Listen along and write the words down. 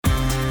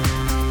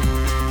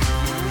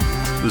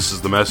This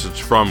is the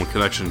message from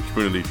Connection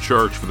Community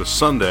Church for the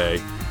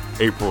Sunday,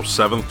 April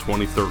 7th,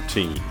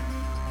 2013.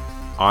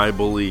 I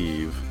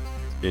believe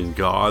in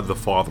God the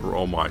Father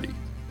Almighty.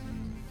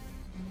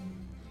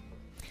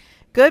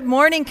 Good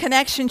morning,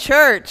 Connection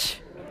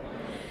Church.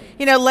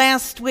 You know,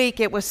 last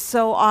week it was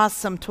so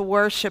awesome to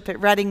worship at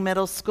Reading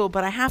Middle School,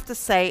 but I have to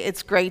say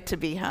it's great to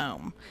be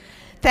home.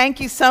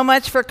 Thank you so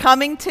much for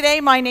coming today.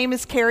 My name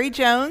is Carrie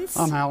Jones.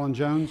 I'm Alan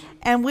Jones.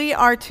 And we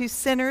are two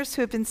sinners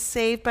who have been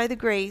saved by the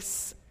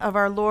grace of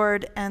our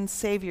Lord and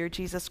Savior,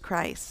 Jesus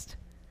Christ.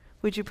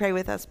 Would you pray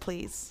with us,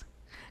 please?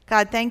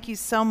 God, thank you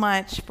so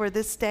much for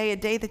this day, a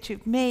day that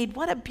you've made.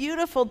 What a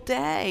beautiful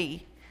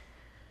day.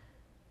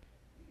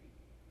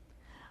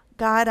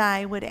 God,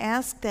 I would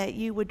ask that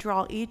you would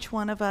draw each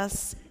one of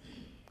us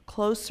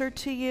closer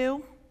to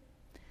you.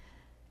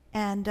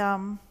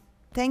 And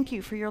thank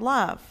you for your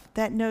love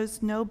that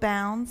knows no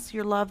bounds,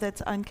 your love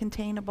that's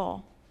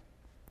uncontainable.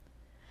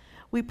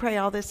 We pray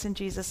all this in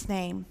Jesus'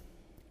 name.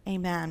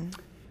 Amen.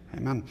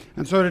 Amen.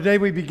 And so today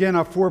we begin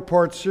a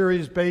four-part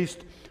series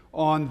based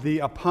on the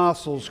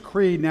Apostles'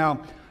 Creed.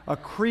 Now, a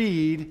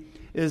creed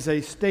is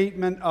a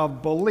statement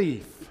of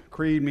belief.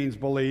 Creed means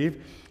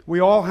believe.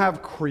 We all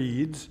have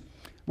creeds,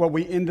 what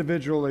we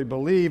individually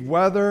believe,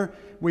 whether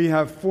we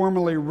have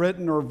formally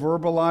written or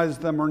verbalized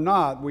them or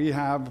not. We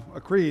have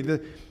a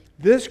creed.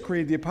 This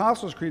creed, the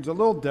Apostles' Creed, is a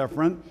little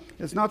different.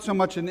 It's not so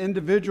much an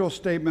individual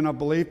statement of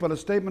belief, but a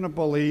statement of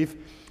belief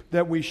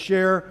that we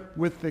share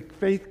with the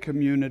faith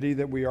community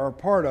that we are a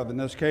part of, in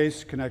this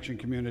case, Connection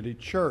Community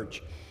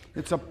Church.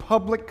 It's a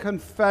public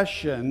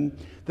confession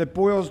that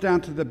boils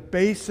down to the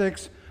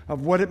basics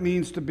of what it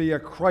means to be a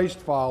Christ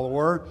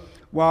follower.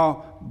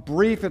 While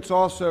brief, it's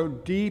also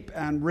deep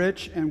and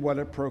rich in what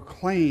it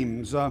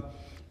proclaims.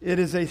 It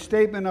is a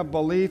statement of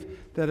belief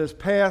that has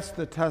passed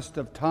the test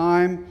of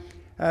time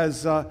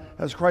as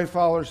Christ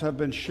followers have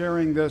been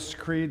sharing this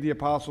creed, the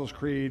Apostles'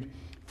 Creed,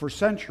 for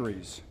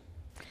centuries.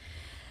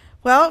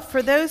 Well,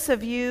 for those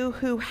of you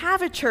who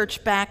have a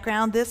church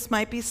background, this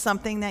might be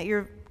something that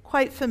you're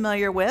quite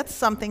familiar with,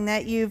 something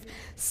that you've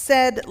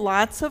said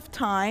lots of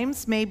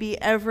times, maybe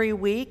every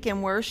week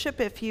in worship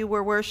if you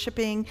were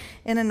worshiping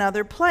in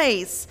another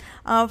place.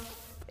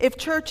 If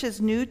church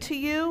is new to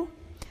you,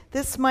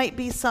 this might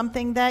be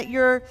something that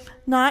you're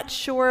not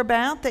sure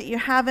about, that you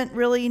haven't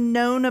really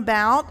known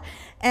about.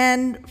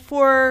 And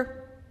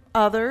for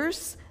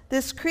others,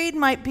 this creed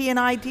might be an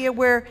idea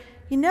where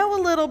you know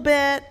a little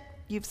bit,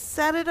 you've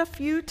said it a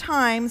few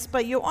times,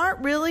 but you aren't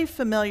really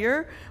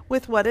familiar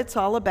with what it's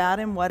all about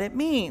and what it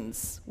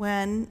means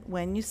when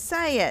you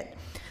say it.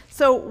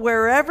 So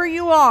wherever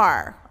you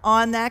are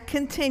on that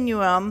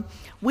continuum,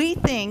 we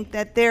think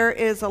that there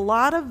is a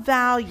lot of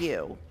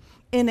value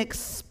in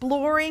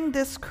exploring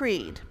this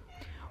creed,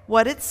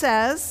 what it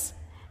says,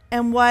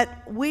 and what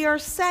we are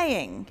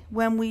saying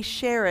when we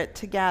share it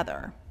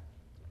together.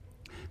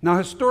 Now,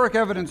 historic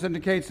evidence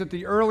indicates that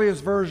the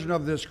earliest version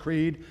of this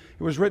creed,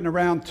 it was written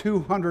around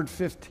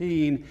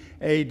 215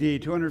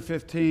 AD,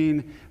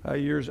 215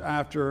 years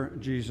after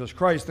Jesus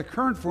Christ. The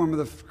current form of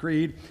the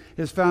creed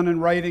is found in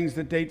writings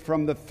that date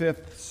from the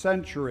 5th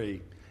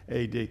century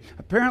AD.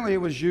 Apparently,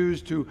 it was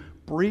used to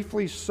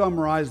briefly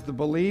summarize the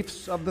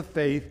beliefs of the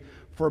faith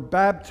for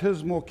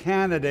baptismal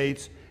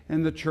candidates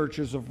in the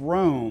churches of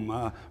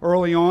Rome.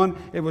 Early on,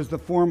 it was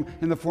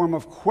in the form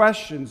of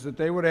questions that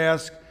they would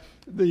ask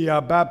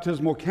the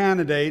baptismal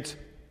candidates,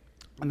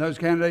 and those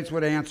candidates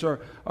would answer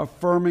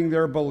affirming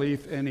their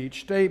belief in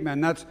each statement.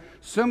 And that's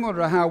similar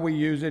to how we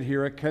use it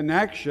here at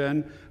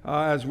Connection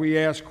as we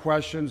ask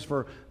questions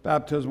for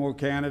baptismal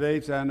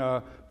candidates and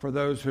for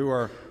those who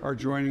are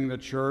joining the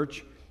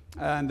church,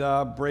 and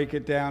break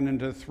it down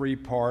into three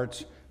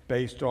parts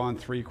based on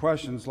three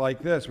questions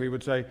like this. We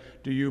would say,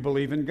 do you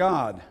believe in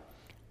God?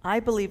 I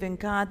believe in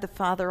God the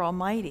Father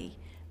Almighty,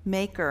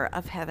 maker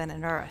of heaven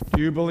and earth.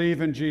 Do you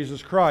believe in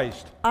Jesus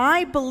Christ?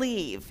 I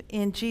believe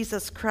in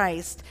Jesus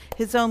Christ,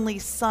 his only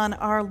Son,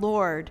 our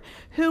Lord,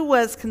 who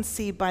was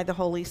conceived by the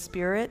Holy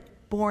Spirit,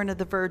 born of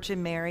the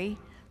Virgin Mary,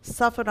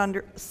 suffered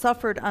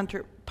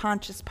under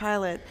Pontius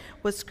Pilate,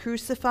 was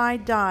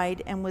crucified,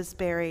 died, and was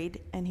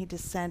buried, and he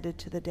descended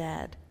to the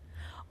dead.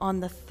 On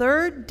the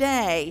third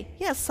day,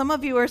 yes, some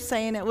of you are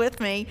saying it with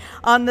me,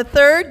 on the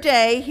third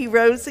day he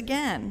rose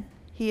again.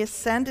 He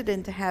ascended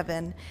into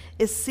heaven,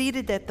 is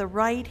seated at the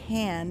right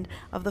hand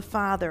of the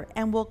Father,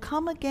 and will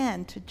come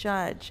again to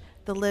judge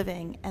the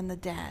living and the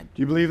dead.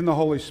 Do you believe in the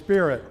Holy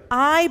Spirit?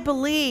 I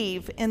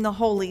believe in the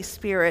Holy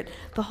Spirit,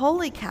 the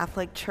Holy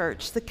Catholic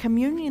Church, the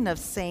communion of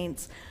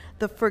saints,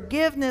 the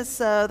forgiveness,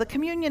 the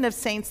communion of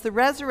saints, the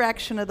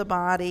resurrection of the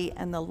body,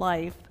 and the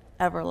life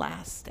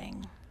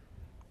everlasting.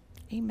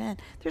 Amen.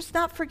 There's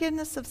not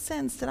forgiveness of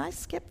sins. Did I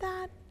skip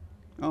that?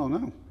 Oh,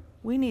 no.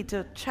 We need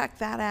to check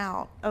that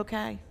out,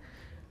 okay?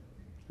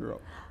 You're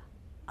up.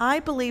 I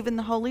believe in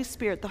the Holy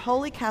Spirit, the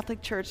Holy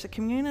Catholic Church, the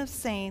communion of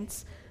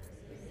saints.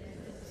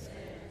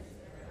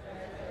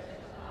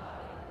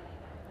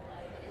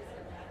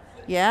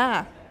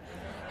 Yeah.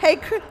 Hey,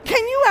 can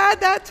you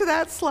add that to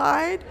that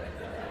slide?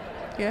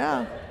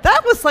 Yeah.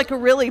 That was like a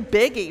really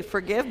biggie,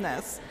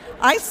 forgiveness.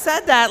 I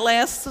said that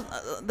last,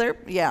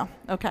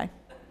 okay.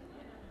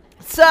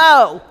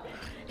 So,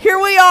 here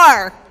we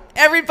are.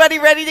 Everybody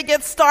ready to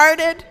get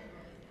started?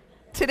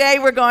 Today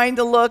we're going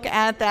to look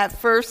at that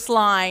first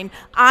line.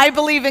 I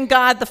believe in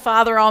God the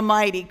Father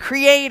Almighty,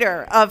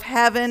 creator of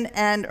heaven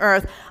and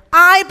earth.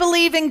 I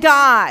believe in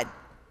God.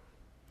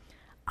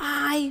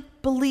 I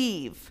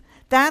believe.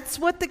 That's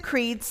what the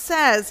creed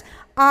says.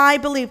 I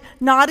believe.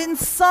 Not in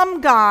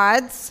some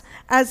gods,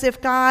 as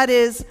if God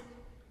is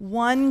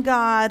one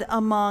God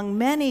among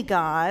many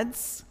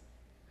gods.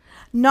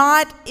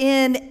 Not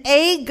in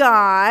a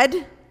God,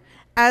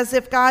 as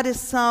if God is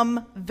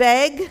some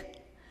vague,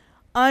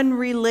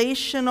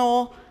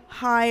 unrelational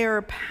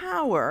higher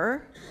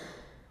power.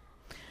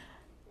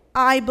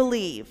 I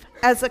believe.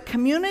 As a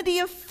community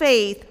of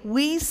faith,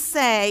 we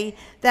say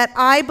that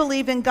I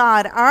believe in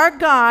God. Our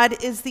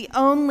God is the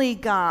only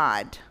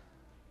God.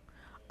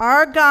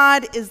 Our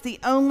God is the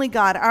only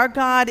God. Our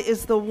God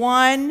is the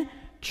one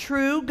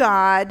true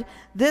God.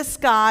 This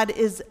God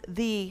is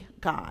the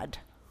God.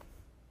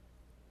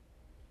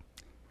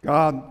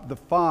 God the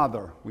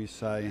Father, we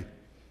say.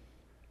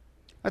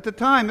 At the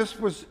time this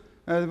was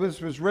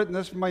written,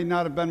 this may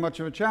not have been much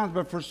of a challenge,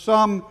 but for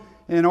some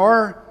in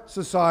our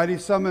society,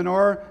 some in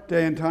our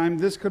day and time,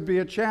 this could be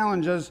a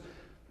challenge, as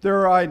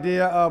their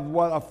idea of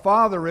what a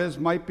father is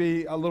might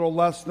be a little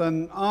less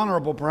than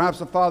honorable.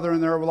 Perhaps a father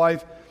in their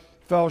life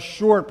fell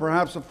short.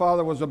 Perhaps a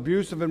father was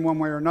abusive in one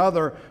way or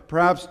another.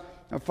 Perhaps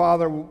a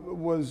father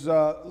was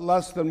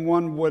less than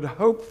one would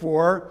hope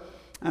for.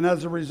 And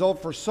as a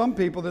result, for some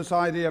people, this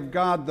idea of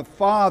God the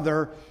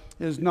Father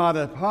is not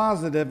a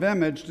positive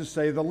image, to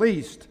say the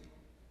least.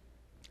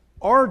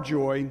 Our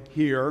joy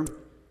here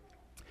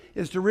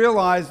is to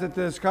realize that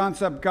this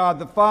concept, God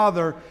the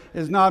Father,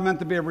 is not meant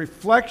to be a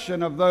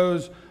reflection of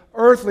those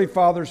earthly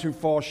fathers who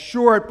fall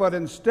short, but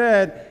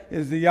instead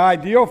is the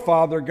ideal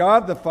Father,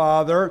 God the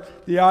Father,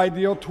 the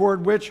ideal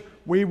toward which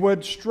we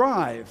would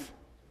strive.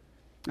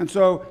 And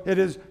so it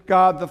is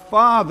God the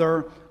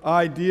Father,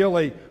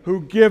 ideally,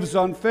 who gives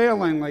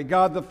unfailingly,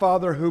 God the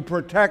Father who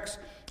protects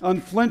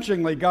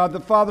unflinchingly, God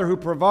the Father who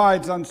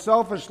provides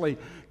unselfishly,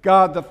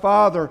 God the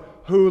Father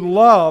who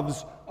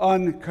loves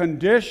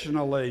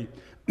unconditionally.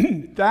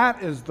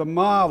 That is the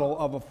model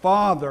of a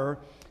father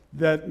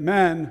that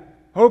men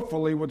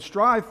hopefully would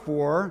strive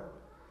for,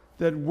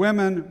 that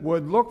women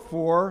would look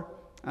for,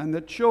 and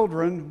that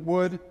children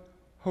would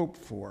hope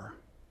for.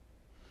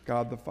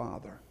 God the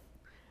Father.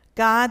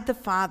 God the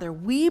Father.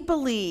 We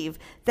believe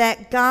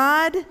that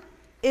God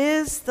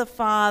is the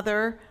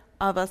Father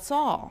of us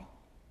all.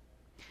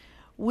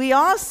 We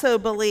also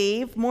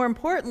believe, more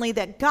importantly,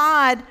 that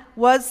God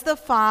was the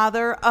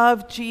Father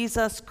of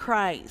Jesus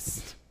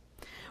Christ.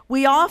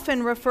 We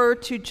often refer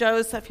to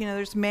Joseph,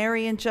 there's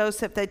Mary and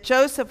Joseph, that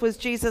Joseph was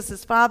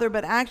Jesus' father,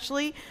 but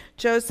actually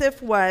Joseph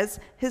was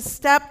his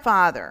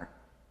stepfather.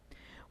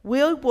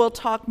 We'll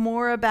talk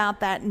more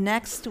about that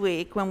next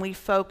week when we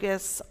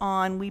focus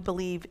on we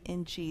believe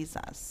in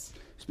Jesus.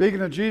 Speaking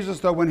of Jesus,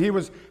 though, when he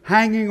was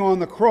hanging on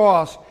the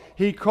cross,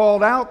 he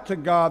called out to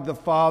God the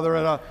Father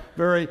at a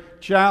very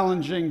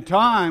challenging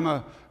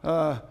time.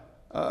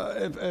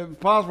 If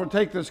possible,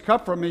 take this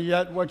cup from me,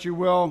 yet what you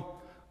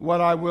will,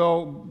 what I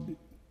will,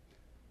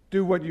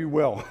 do what you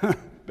will,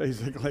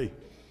 basically.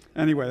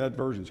 Anyway, that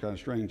version's kind of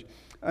strange.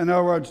 In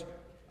other words,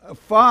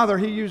 Father,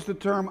 he used the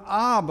term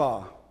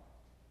Abba.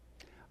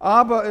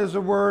 Abba is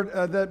a word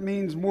that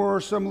means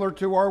more similar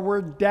to our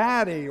word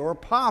daddy or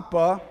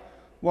papa,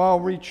 while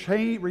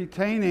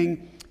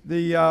retaining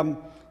the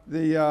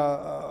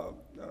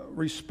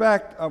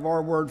respect of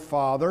our word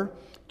Father.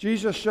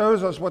 Jesus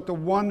shows us what the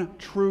one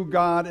true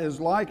God is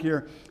like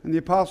here, and the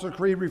Apostles'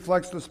 Creed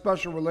reflects the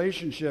special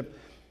relationship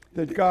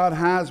that God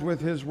has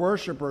with his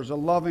worshipers, a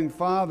loving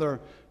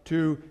father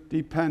to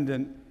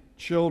dependent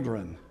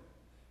children.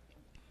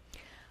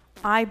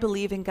 I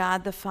believe in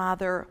God the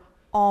Father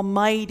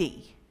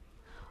Almighty,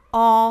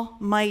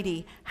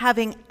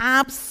 having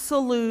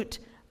absolute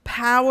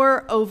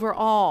power over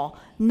all.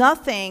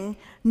 Nothing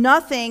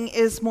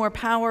is more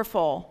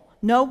powerful.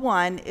 No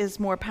one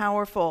is more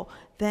powerful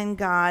than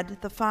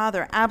God the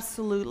Father.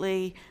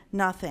 Absolutely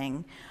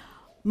nothing.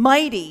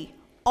 Mighty,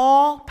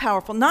 all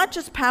powerful, not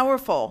just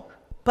powerful,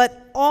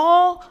 but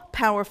all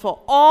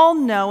powerful, all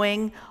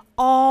knowing,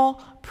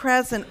 all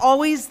present,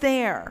 always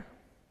there.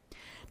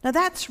 Now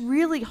that's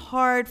really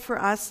hard for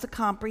us to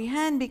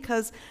comprehend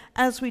because,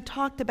 as we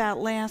talked about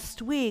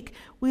last week,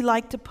 we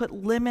like to put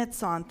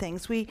limits on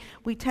things. We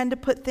tend to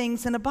put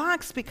things in a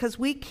box because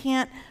we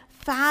can't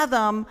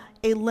fathom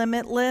a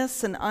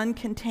limitless and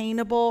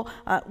uncontainable.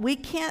 We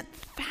can't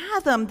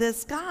fathom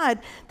this God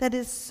that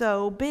is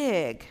so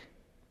big.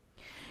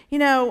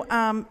 In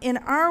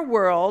our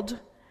world,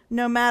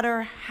 no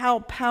matter how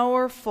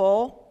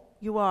powerful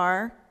you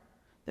are,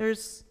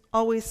 there's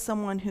always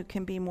someone who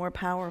can be more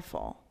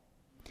powerful.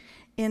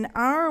 In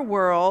our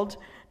world,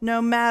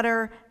 no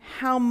matter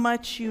how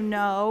much you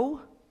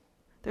know,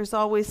 there's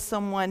always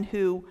someone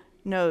who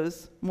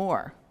knows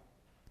more.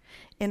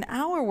 In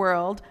our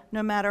world,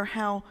 no matter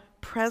how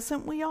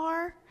present we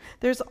are,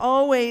 there's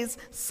always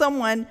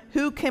someone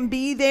who can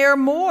be there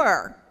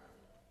more.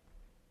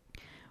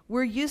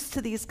 We're used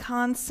to these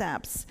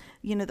concepts,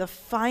 the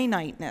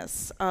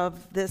finiteness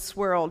of this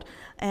world,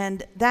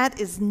 and that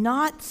is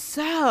not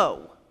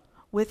so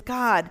with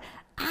God.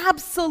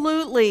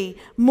 Absolutely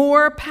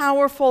more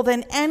powerful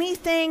than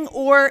anything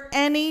or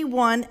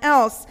anyone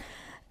else.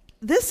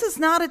 This is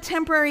not a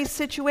temporary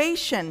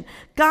situation.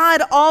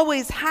 God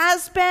always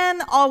has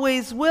been,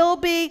 always will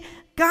be.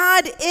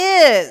 God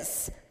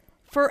is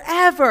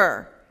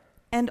forever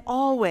and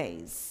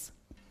always.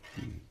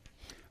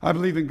 I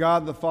believe in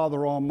God the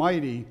Father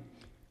Almighty,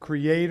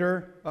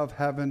 creator of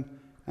heaven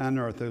and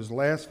earth. Those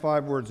last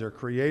 5 words are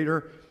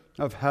creator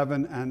of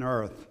heaven and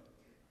earth.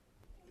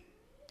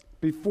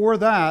 Before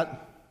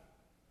that,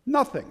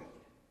 nothing.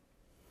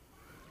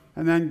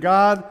 And then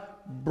God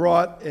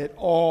brought it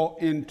all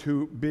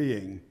into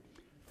being.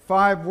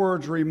 5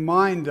 words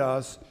remind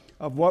us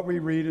of what we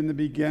read in the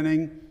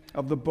beginning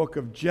of the book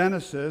of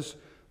Genesis.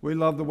 We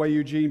love the way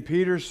Eugene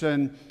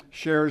Peterson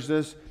shares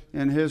this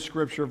in his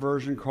scripture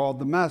version called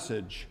The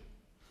Message.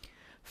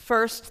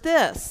 First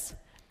this,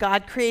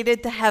 God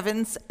created the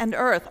heavens and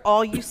earth.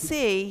 All you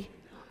see,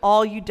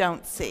 all you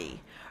don't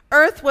see.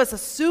 Earth was a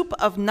soup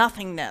of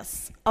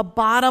nothingness, a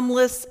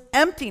bottomless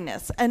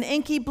emptiness, an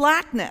inky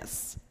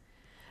blackness.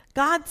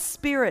 God's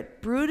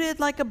Spirit brooded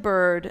like a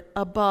bird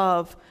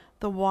above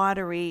the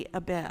watery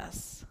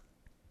abyss.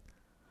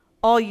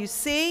 All you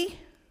see,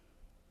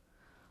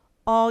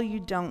 all you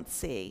don't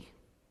see.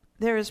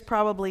 There is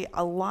probably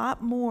a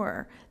lot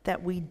more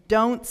that we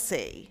don't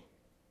see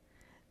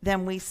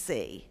than we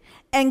see.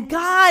 And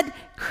God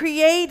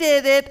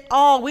created it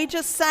all. We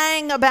just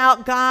sang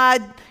about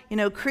God,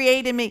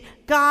 created me.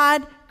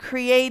 God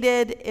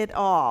created it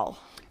all.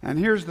 And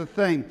here's the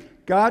thing.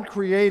 God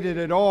created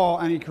it all,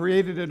 and he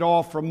created it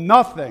all from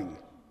nothing.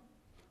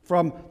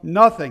 From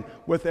nothing.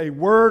 With a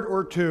word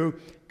or two,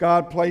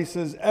 God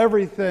places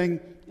everything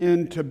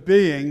into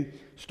being,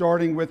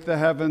 starting with the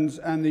heavens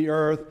and the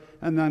earth,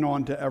 and then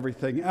on to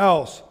everything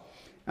else.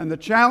 And the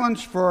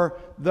challenge for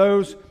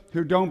those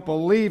who don't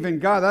believe in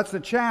God, that's the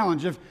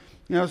challenge. If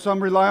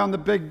some rely on the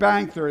Big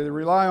Bang Theory, they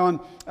rely on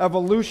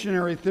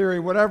evolutionary theory,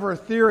 whatever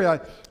theory. I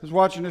was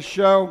watching a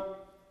show,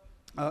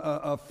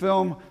 a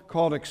film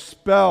called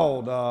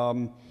Expelled,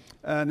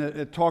 and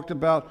it talked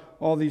about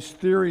all these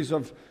theories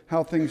of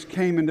how things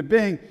came into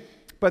being.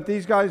 But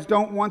these guys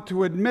don't want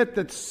to admit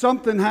that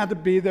something had to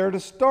be there to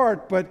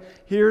start. But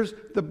here's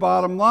the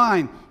bottom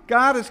line.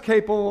 God is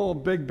capable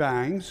of big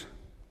bangs.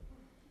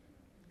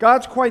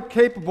 God's quite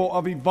capable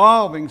of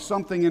evolving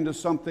something into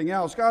something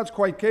else. God's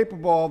quite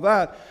capable of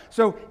that.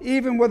 So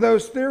even with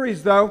those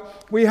theories, though,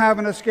 we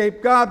haven't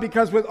escaped God,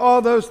 because with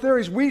all those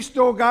theories, we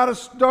still got to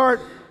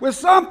start with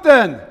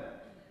something.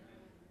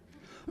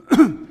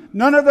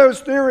 None of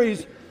those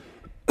theories,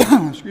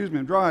 excuse me,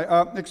 I'm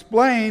dry,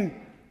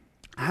 explain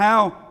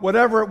how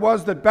whatever it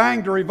was that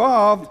banged or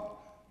evolved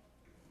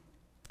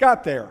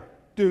got there,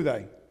 do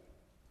they?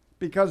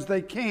 Because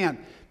they can't.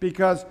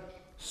 Because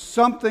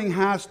something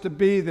has to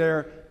be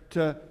there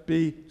to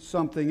be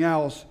something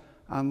else,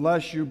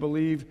 unless you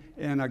believe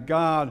in a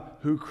God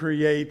who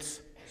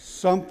creates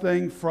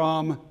something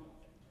from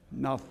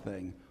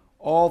nothing.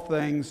 All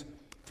things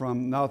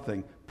from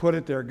nothing. Put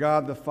it there,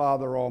 God the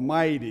Father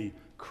Almighty,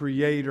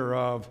 creator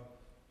of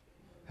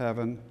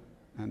heaven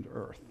and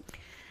earth.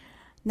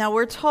 Now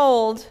we're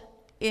told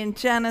in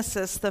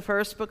Genesis, the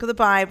first book of the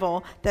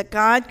Bible, that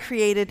God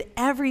created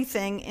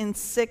everything in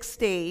 6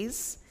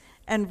 days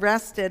and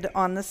rested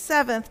on the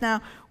 7th.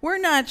 Now, we're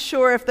not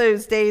sure if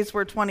those days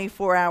were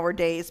 24-hour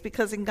days,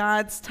 because in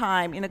God's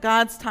time,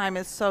 God's time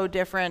is so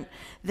different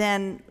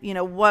than,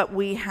 what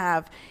we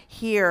have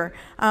here.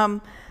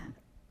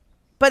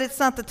 But it's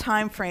not the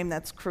time frame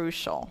that's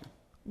crucial.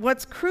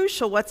 What's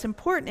crucial, what's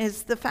important,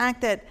 is the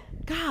fact that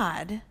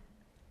God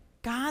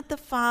the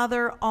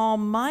Father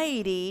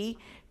Almighty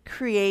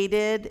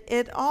created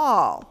it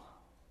all.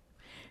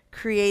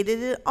 Created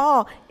it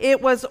all.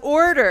 It was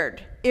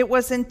ordered. It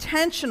was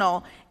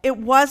intentional. It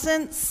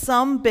wasn't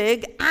some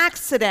big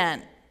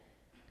accident.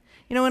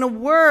 In a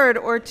word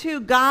or two,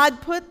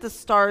 God put the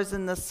stars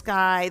in the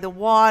sky, the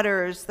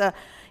waters,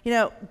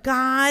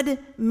 God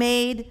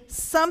made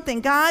something.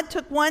 God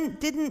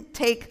didn't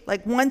take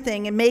one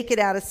thing and make it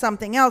out of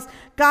something else.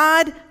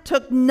 God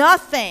took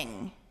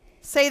nothing.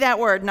 Say that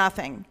word,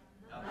 nothing.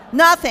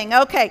 Nothing.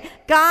 Okay.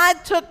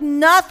 God took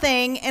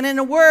nothing and, in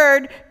a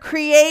word,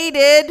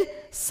 created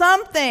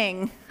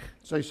something.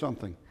 Say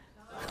something.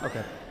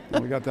 Okay.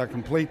 We got that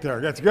complete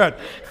there. That's good.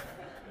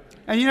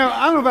 And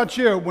I don't know about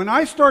you. When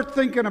I start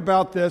thinking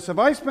about this, if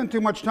I spend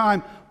too much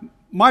time,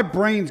 my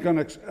brain's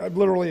going to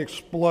literally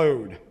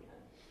explode.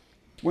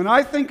 When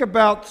I think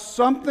about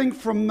something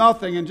from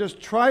nothing and just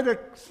try to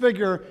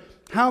figure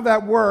how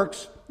that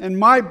works, in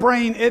my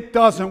brain, it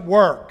doesn't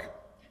work.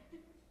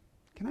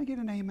 Can I get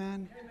an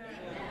amen?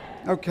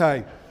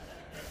 Okay.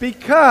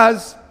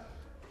 Because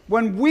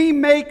when we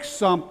make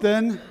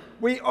something,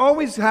 we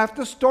always have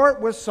to start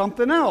with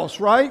something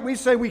else, right? We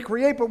say we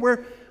create, but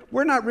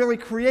we're not really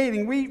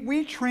creating.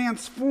 We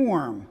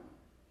transform.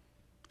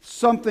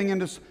 something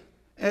into...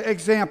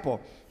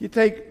 Example, you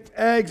take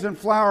eggs and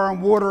flour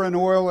and water and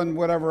oil and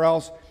whatever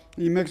else,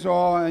 you mix it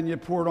all and you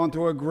pour it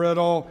onto a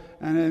griddle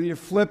and then you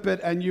flip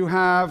it and you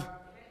have...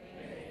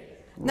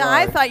 Now,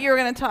 I thought you were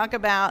going to talk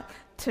about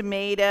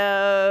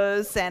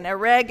tomatoes and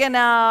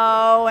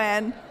oregano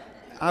and...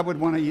 I would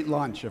want to eat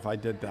lunch if I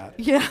did that.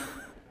 Yeah.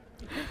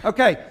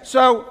 Okay,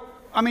 so,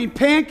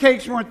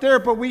 pancakes weren't there,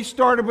 but we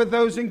started with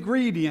those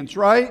ingredients,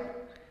 right?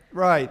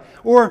 Right.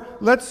 Or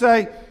let's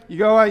say you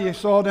go out, you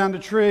saw down the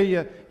tree,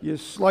 you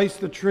slice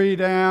the tree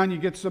down, you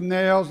get some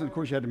nails, and of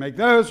course you had to make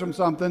those from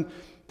something.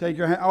 Take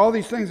your hand, all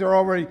these things are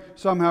already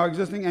somehow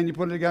existing, and you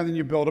put it together and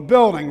you build a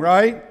building,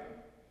 right?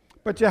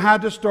 But you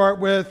had to start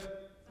with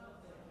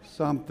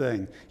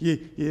something.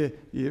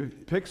 You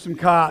pick some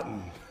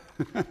cotton,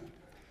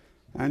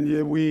 and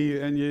you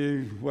weave, and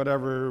you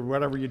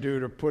whatever you do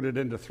to put it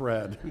into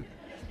thread,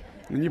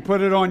 and you put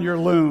it on your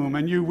loom,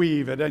 and you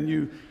weave it, and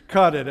you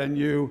cut it, and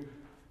you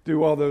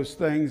do all those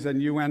things,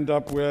 and you end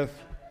up with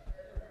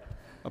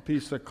a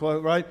piece of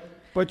cloth, right?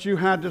 But you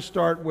had to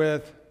start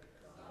with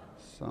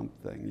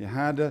something. You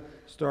had to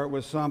start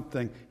with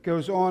something. It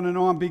goes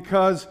on,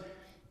 because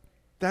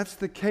that's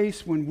the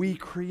case when we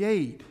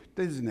create,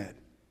 isn't it?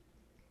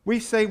 We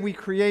say we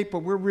create, but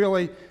we're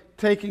really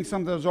taking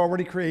something that was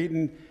already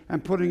created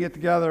and putting it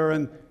together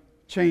and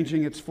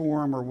changing its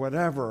form or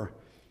whatever.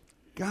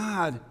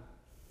 God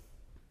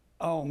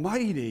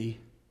Almighty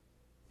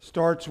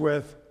starts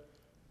with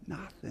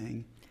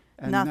nothing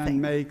and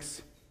then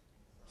makes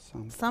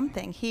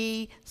something.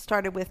 He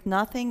started with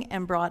nothing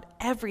and brought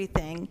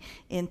everything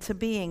into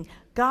being.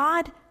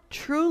 God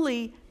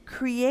truly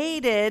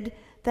created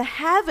the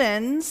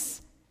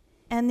heavens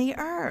and the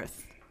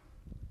earth.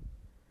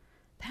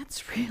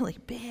 That's really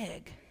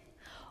big.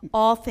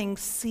 All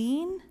things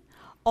seen,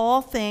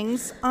 all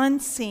things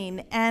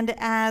unseen. And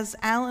as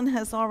Alan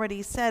has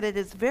already said, it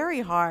is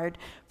very hard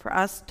for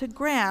us to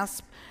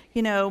grasp,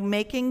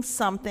 making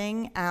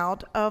something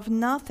out of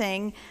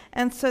nothing.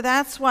 And so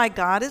that's why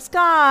God is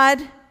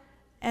God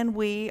and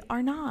we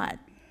are not.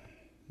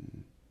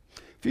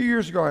 A few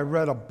years ago, I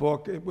read a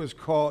book. It's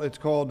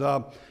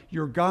called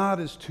Your God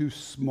is Too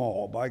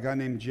Small by a guy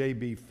named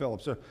J.B.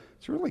 Phillips.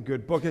 It's a really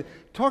good book. It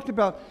talked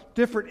about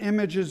different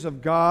images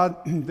of God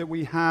that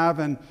we have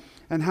and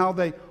how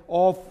they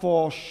all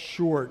fall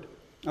short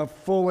of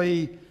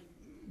fully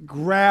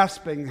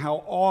grasping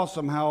how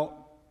awesome, how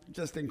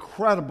just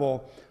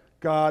incredible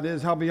God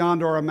is, how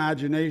beyond our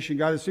imagination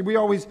God is. See,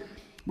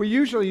 we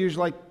usually use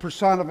like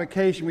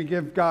personification. We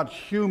give God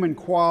human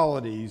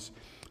qualities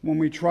when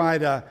we try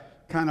to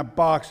kind of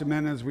box him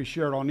in, as we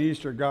shared on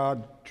Easter.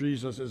 God,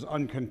 Jesus, is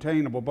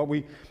uncontainable. But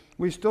we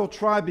still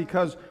try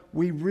because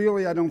we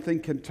really, I don't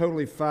think, can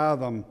totally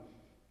fathom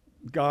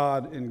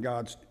God in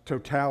God's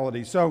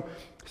totality. So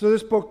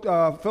this book,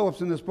 Phillips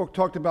in this book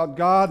talked about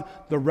God,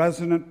 the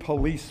resident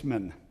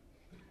policeman.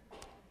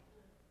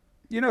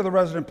 The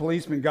resident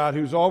policeman, God,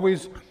 who's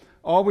always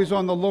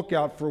on the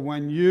lookout for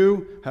when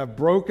you have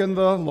broken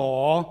the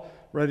law,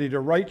 ready to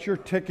write your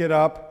ticket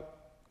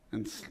up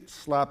and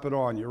slap it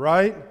on you,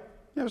 right?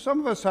 Some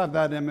of us have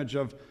that image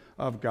of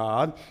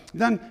God.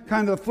 Then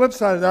kind of the flip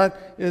side of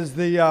that is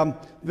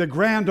the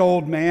grand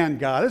old man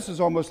God. This is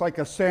almost like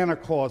a Santa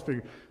Claus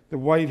figure. The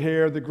white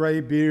hair, the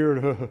gray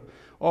beard,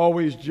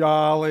 always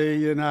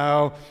jolly,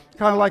 kind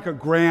of like a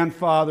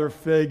grandfather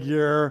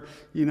figure,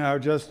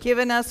 just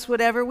giving us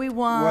whatever we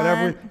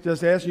want.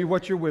 Just asking you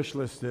what your wish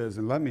list is,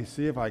 and let me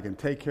see if I can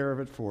take care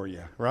of it for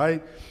you,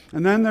 right?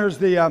 And then there's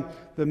the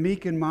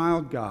meek and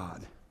mild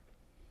God.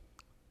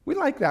 We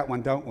like that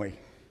one, don't we?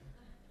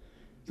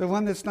 The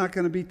one that's not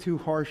going to be too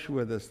harsh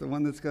with us, the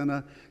one that's going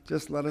to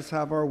just let us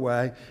have our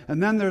way.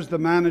 And then there's the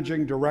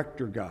managing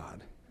director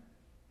God.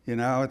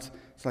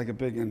 It's like a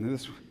big one.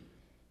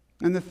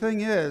 And the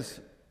thing is,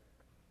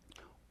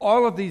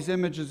 all of these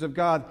images of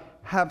God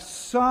have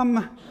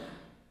some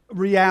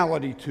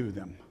reality to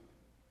them.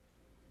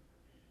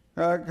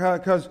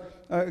 Because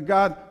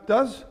God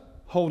does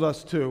hold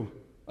us to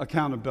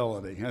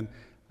accountability.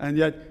 And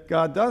yet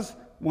God does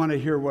want to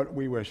hear what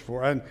we wish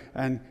for.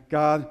 And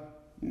God,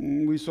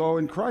 we saw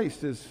in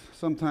Christ, is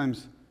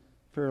sometimes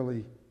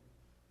fairly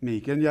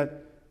meek. And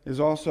yet is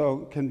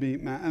also can be,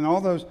 and all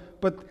those,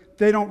 but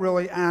they don't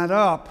really add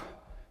up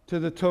to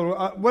the total.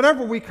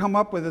 Whatever we come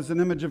up with as an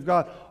image of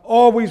God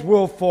always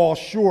will fall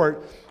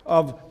short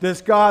of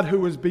this God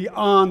who is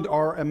beyond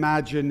our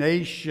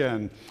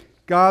imagination.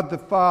 God the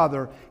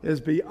Father is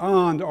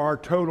beyond our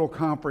total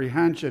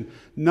comprehension.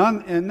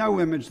 None and no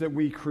image that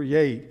we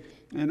create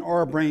in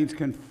our brains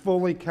can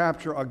fully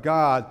capture a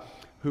God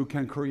who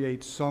can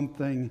create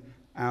something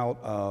out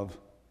of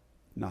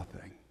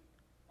nothing.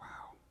 Wow.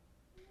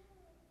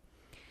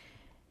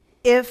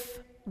 If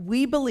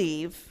we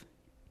believe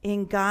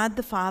in God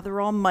the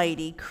Father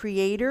Almighty,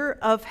 creator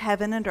of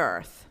heaven and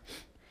earth,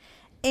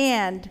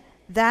 and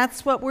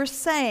that's what we're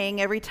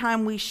saying every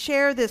time we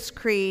share this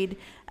creed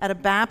at a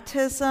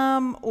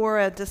baptism or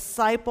a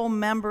disciple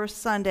member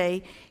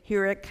Sunday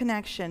here at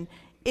Connection.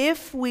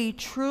 If we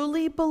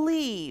truly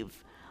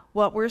believe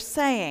what we're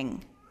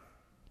saying,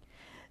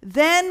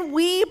 then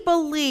we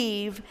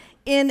believe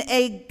in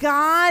a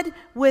God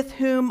with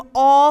whom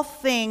all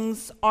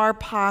things are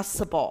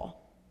possible.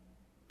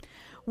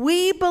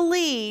 We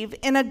believe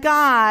in a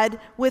God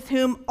with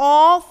whom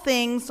all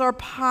things are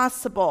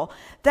possible.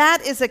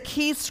 That is a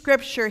key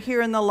scripture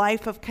here in the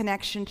life of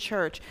Connection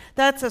Church.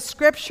 That's a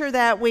scripture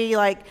that we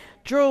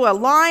drew a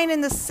line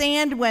in the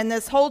sand when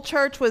this whole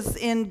church was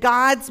in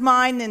God's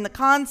mind in the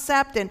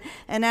concept, and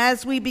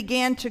as we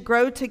began to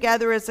grow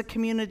together as a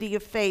community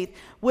of faith.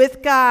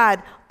 With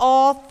God,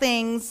 all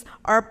things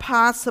are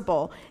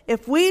possible.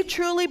 If we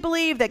truly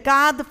believe that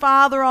God the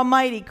Father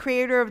Almighty,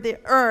 creator of the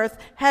earth,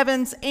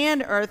 heavens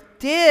and earth,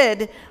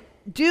 did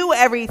do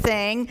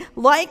everything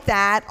like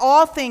that,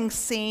 all things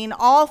seen,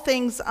 all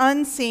things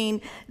unseen,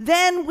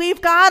 then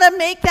we've got to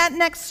make that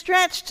next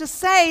stretch to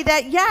say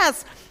that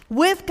yes,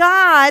 with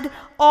God,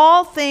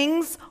 all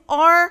things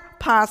are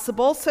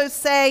possible. So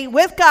say,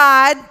 with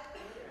God,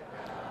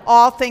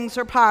 all things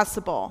are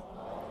possible.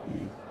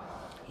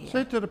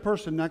 Say it to the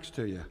person next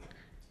to you.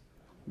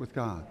 With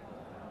God.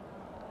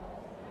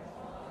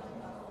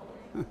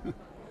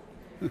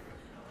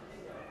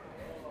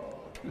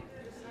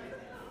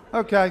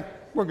 Okay,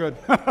 we're good.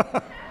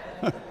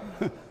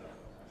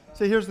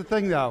 See, here's the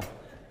thing, though.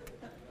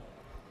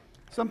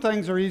 Some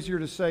things are easier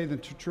to say than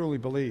to truly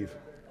believe.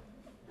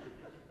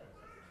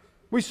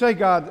 We say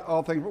God,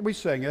 all things, we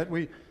sing it.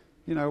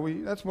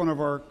 That's one of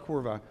our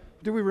core values.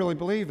 Do we really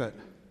believe it?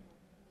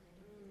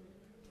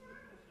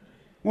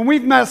 When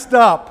we've messed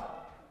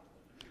up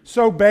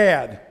so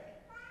bad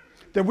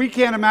that we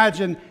can't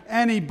imagine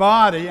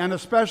anybody, and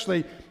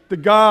especially the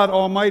God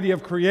Almighty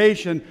of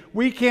creation,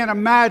 we can't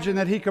imagine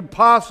that He could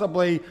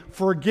possibly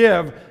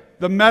forgive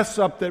the mess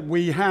up that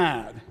we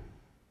had.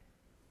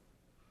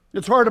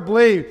 It's hard to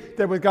believe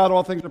that with God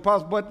all things are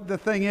possible, but the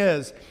thing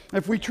is,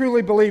 if we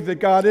truly believe that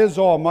God is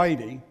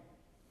almighty,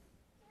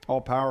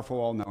 all-powerful,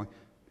 all-knowing,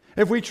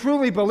 if we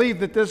truly believe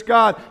that this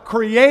God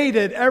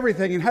created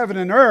everything in heaven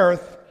and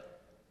earth,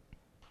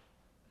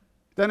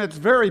 then it's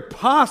very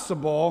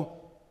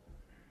possible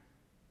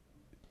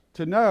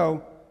to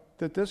know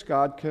that this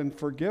God can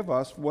forgive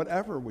us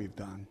whatever we've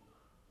done.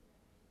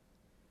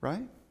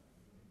 Right?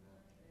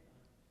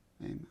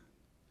 Amen.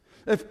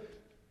 If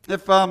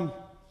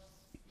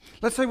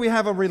let's say we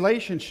have a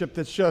relationship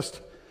that's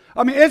just,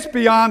 it's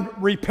beyond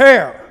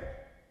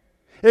repair.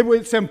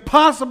 It's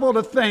impossible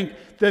to think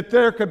that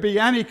there could be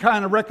any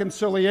kind of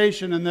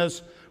reconciliation in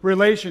this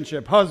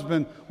relationship.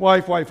 Husband,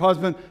 wife,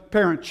 husband,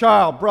 parent,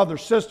 child, brother,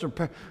 sister,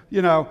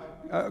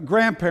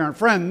 grandparent,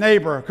 friend,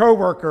 neighbor,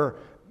 coworker.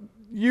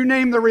 You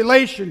name the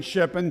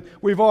relationship, and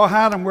we've all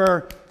had them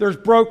where there's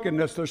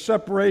brokenness, there's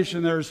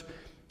separation,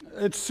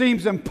 it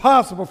seems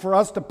impossible for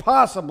us to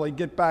possibly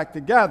get back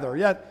together.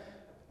 Yet,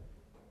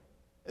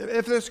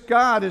 if this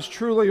God is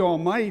truly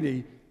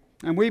almighty,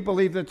 and we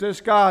believe that this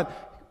God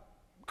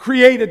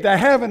created the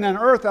heaven and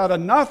earth out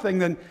of nothing,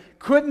 then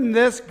couldn't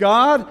this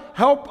God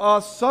help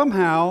us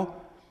somehow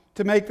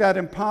to make that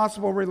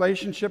impossible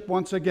relationship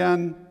once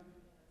again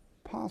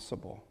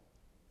possible?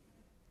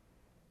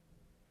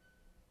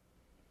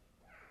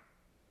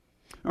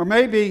 Or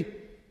maybe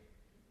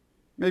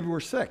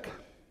we're sick.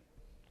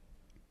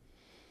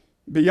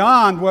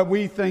 Beyond what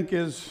we think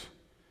is,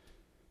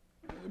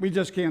 we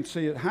just can't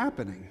see it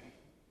happening.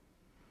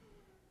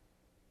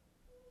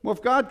 Well,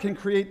 if God can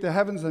create the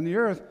heavens and the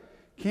earth,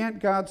 can't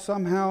God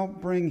somehow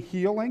bring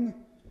healing?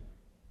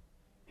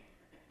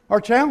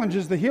 Our challenge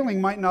is the healing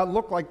might not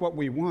look like what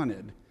we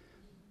wanted.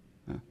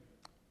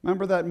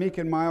 Remember that meek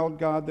and mild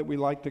God that we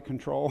like to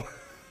control?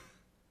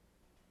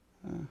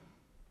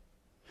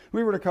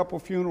 We were at a couple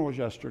funerals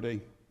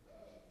yesterday,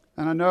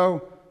 and I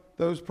know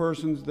those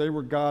persons, they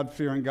were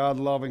God-fearing,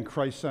 God-loving,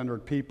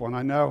 Christ-centered people, and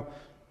I know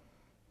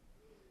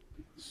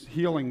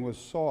healing was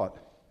sought.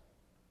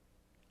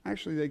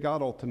 Actually, they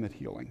got ultimate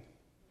healing.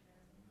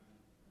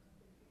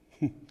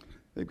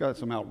 They've got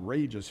some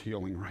outrageous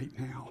healing right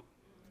now.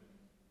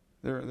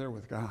 They're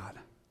with God.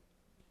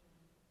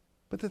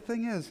 But the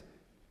thing is,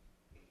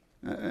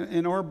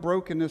 in our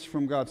brokenness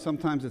from God,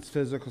 sometimes it's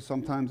physical,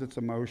 sometimes it's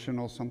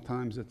emotional,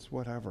 sometimes it's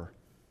whatever.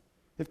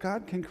 If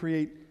God can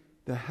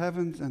create the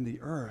heavens and the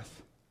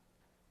earth,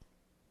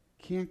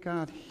 can't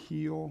God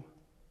heal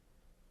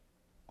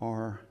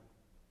in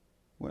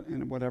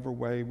whatever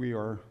way we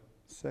are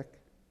sick?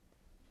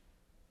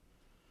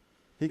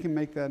 He can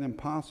make that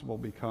impossible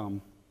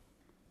become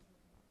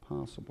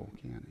possible,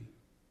 can't He?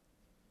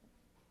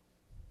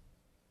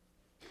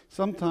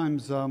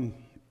 Sometimes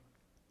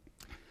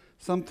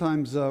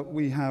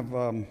we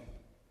have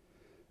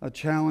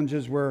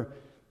challenges where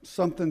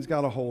something's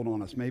got a hold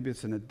on us. Maybe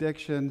it's an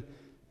addiction.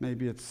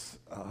 Maybe it's,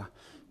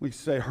 we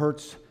say,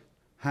 hurts,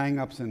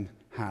 hang-ups, and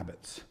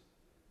habits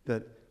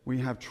that we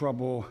have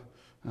trouble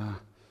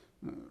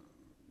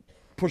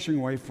pushing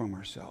away from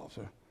ourselves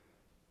or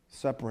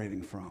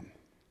separating from.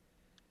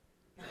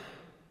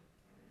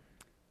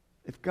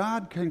 If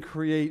God can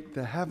create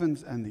the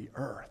heavens and the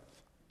earth,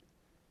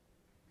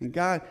 and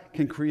God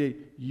can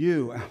create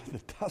you out of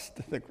the dust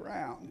of the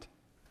ground,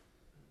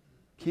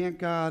 can't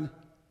God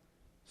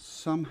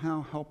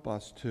somehow help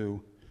us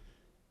to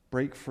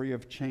break free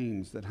of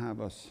chains that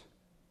have us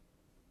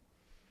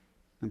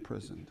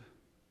imprisoned.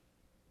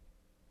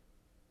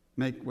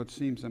 Make what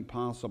seems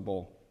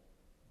impossible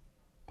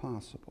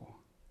possible.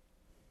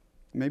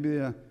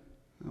 Maybe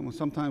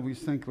sometimes we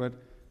think, but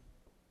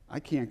I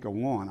can't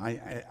go on.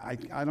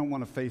 I don't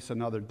want to face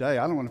another day.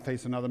 I don't want to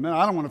face another minute.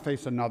 I don't want to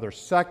face another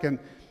second.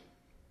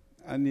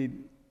 I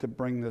need to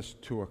bring this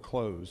to a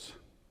close.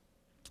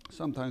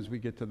 Sometimes we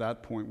get to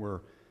that point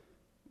where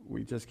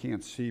we just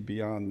can't see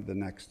beyond the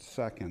next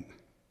second.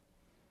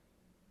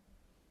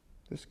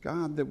 This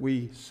God that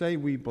we say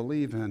we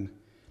believe in,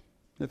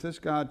 if this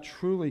God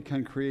truly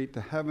can create the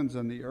heavens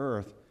and the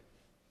earth,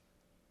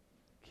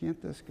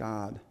 can't this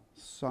God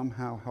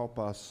somehow help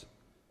us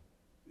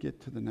get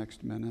to the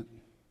next minute,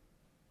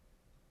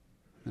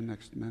 the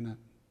next minute,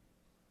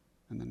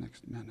 and the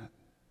next minute?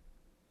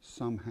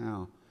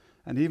 Somehow.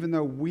 And even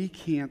though we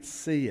can't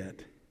see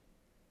it,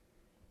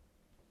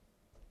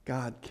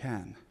 God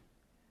can.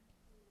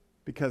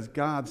 Because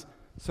God's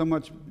so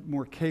much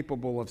more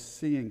capable of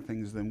seeing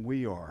things than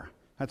we are.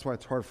 That's why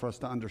it's hard for us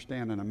to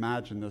understand and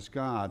imagine this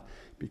God,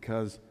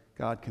 because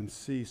God can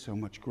see so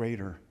much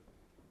greater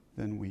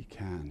than we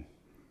can.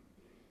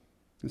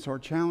 And so our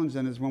challenge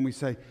then is when we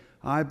say,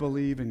 I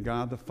believe in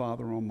God the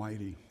Father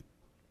Almighty,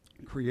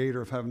 creator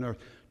of heaven and earth,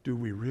 do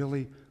we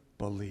really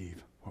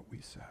believe what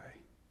we say?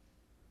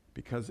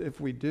 Because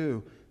if we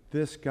do,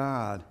 this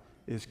God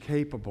is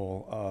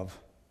capable of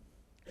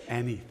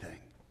anything,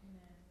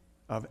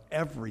 of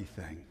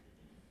everything,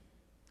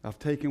 of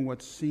taking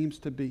what seems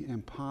to be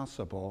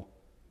impossible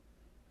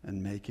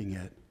and making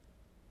it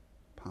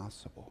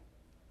possible.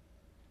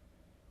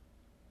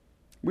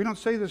 We don't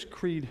say this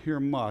creed here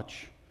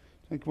much.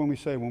 I think when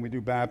we do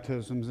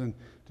baptisms and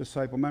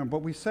disciple member,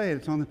 but we say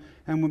it. And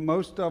when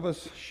most of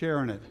us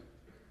share in it.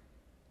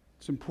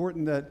 It's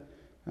important that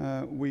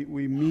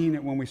we mean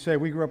it when we say.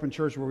 We grew up in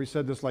church where we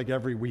said this like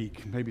every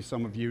week. Maybe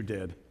some of you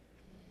did.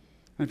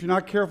 And if you're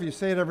not careful, you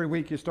say it every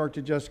week, you start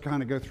to just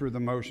kind of go through the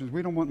motions.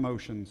 We don't want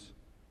motions.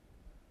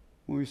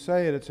 When we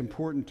say it, it's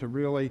important to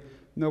really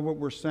know what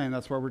we're saying.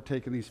 That's why we're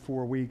taking these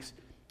 4 weeks.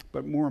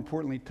 But more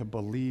importantly, to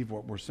believe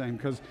what we're saying.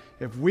 Because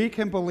if we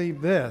can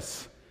believe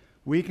this,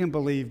 we can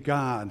believe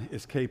God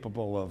is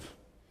capable of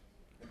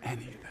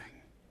anything.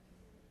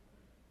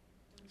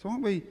 So why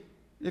don't we,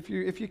 if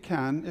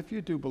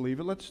you do believe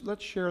it,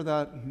 let's share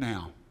that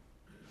now.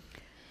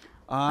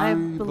 I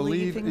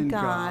believe in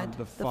God,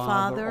 the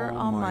Father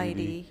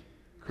Almighty,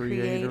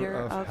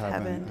 creator of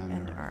heaven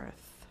and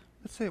earth.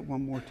 Let's say it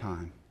one more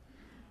time.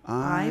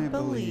 I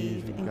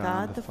believe in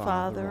God the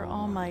Father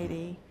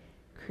Almighty,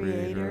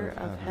 creator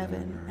of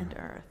heaven and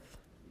earth.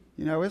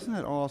 You know, isn't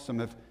it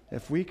awesome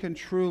if we can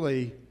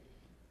truly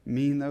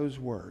mean those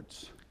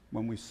words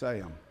when we say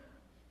them,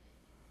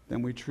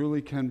 then we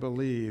truly can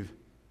believe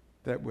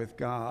that with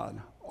God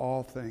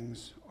all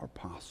things are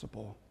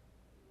possible.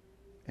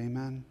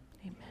 Amen?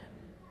 Amen.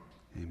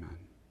 Amen.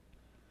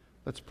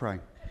 Let's pray.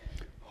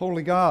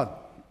 Holy God,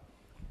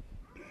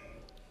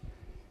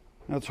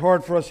 now it's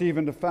hard for us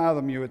even to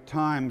fathom you at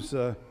times.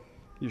 You're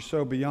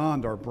so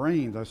beyond our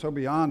brains, so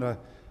beyond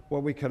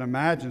what we can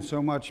imagine,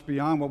 so much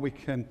beyond what we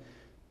can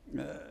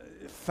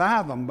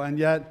fathom, and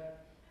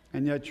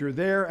yet you're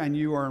there and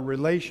you are in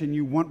relation.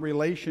 You want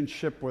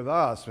relationship with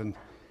us, and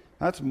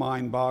that's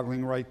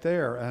mind-boggling right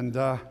there.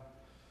 And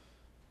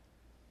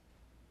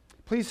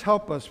please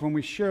help us when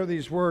we share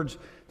these words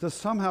to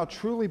somehow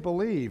truly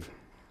believe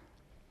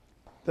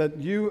that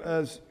you,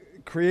 as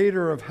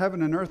creator of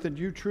heaven and earth, that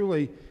you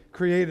truly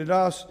created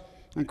us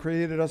and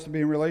created us to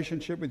be in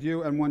relationship with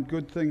you and want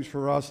good things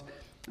for us.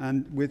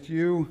 And with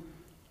you,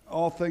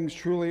 all things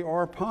truly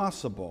are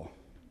possible.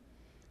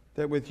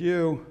 That with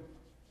you,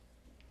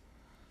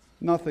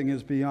 nothing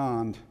is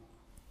beyond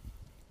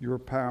your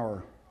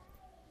power,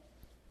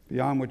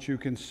 beyond what you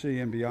can see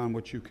and beyond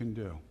what you can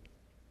do.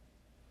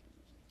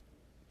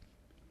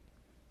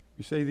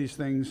 We say these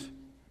things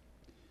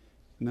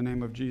in the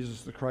name of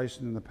Jesus the Christ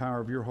and in the power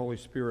of your Holy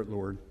Spirit,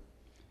 Lord.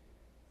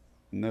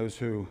 And those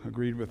who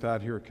agreed with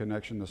that here at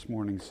Connection this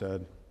morning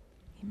said,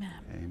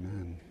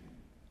 Amen.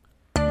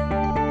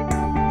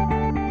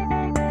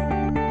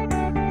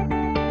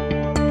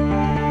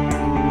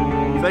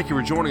 Thank you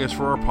for joining us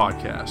for our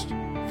podcast.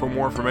 For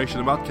more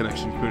information about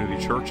Connection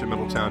Community Church in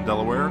Middletown,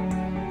 Delaware,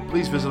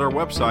 please visit our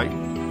website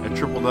at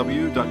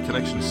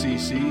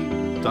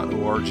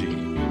www.connectioncc.org.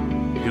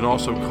 You can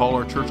also call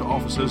our church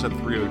offices at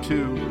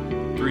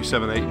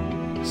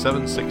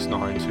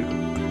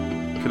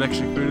 302-378-7692.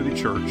 Connection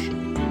Community Church,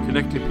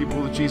 connecting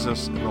people with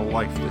Jesus and the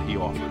life that he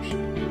offers.